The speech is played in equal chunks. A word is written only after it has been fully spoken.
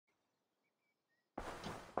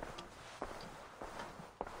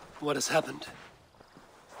What has happened?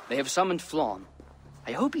 They have summoned Flann.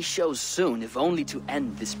 I hope he shows soon, if only to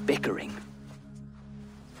end this bickering.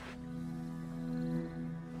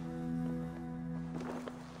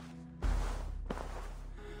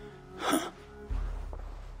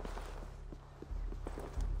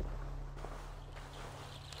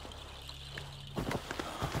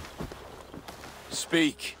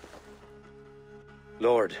 Speak.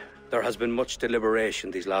 Lord, there has been much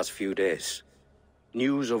deliberation these last few days.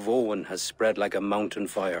 News of Owen has spread like a mountain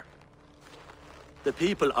fire. The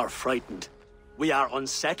people are frightened. We are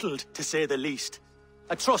unsettled, to say the least.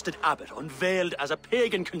 A trusted abbot unveiled as a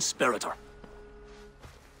pagan conspirator.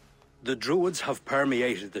 The druids have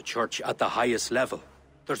permeated the church at the highest level.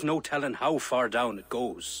 There's no telling how far down it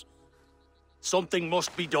goes. Something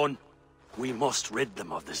must be done. We must rid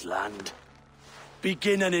them of this land.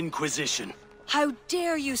 Begin an inquisition. How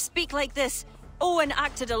dare you speak like this? Owen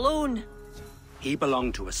acted alone. He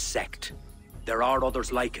belonged to a sect. There are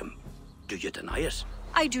others like him. Do you deny it?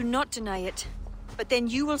 I do not deny it. But then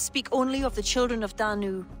you will speak only of the children of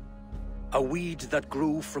Danu. A weed that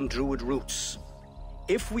grew from druid roots.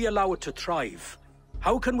 If we allow it to thrive,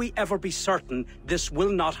 how can we ever be certain this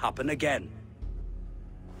will not happen again?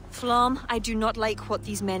 Flann, I do not like what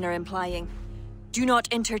these men are implying. Do not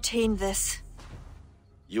entertain this.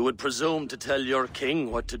 You would presume to tell your king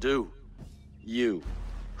what to do. You,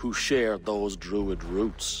 who share those druid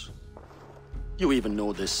roots. You even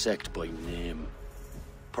know this sect by name.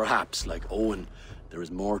 Perhaps, like Owen, there is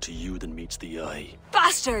more to you than meets the eye.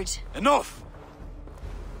 Bastard! Enough!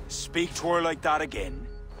 Speak to her like that again,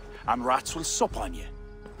 and rats will sup on you.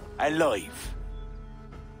 Alive.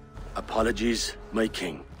 Apologies, my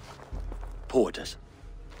king. Poetess.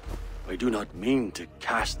 I do not mean to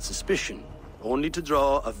cast suspicion, only to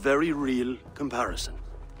draw a very real comparison.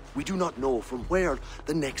 We do not know from where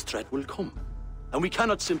the next threat will come, and we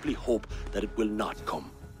cannot simply hope that it will not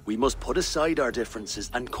come. We must put aside our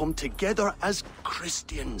differences and come together as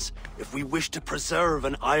Christians if we wish to preserve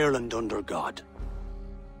an Ireland under God.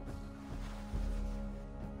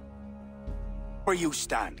 Where you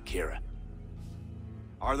stand, Kira.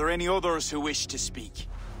 Are there any others who wish to speak?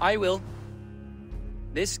 I will.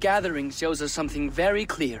 This gathering shows us something very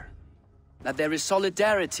clear. That there is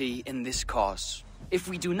solidarity in this cause. If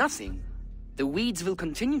we do nothing, the weeds will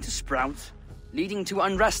continue to sprout, leading to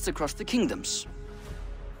unrest across the kingdoms.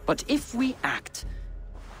 But if we act,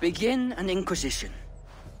 begin an inquisition,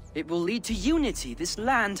 it will lead to unity this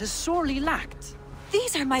land has sorely lacked.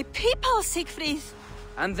 These are my people, Siegfried!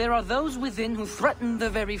 And there are those within who threaten the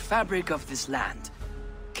very fabric of this land.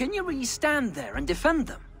 Can you really stand there and defend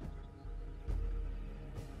them?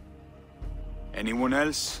 Anyone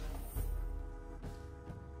else?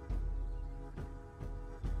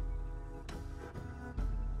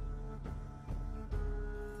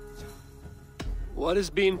 What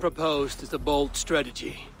is being proposed is a bold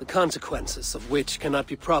strategy, the consequences of which cannot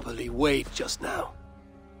be properly weighed just now.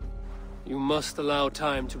 You must allow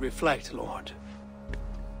time to reflect, Lord.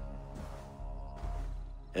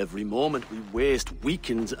 Every moment we waste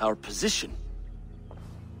weakens our position.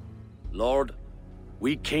 Lord,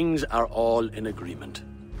 we kings are all in agreement.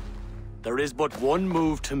 There is but one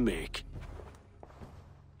move to make.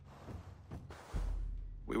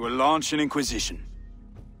 We will launch an inquisition.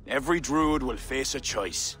 Every druid will face a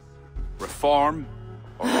choice. Reform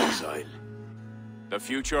or exile. The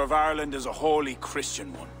future of Ireland is a wholly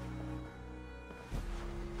Christian one.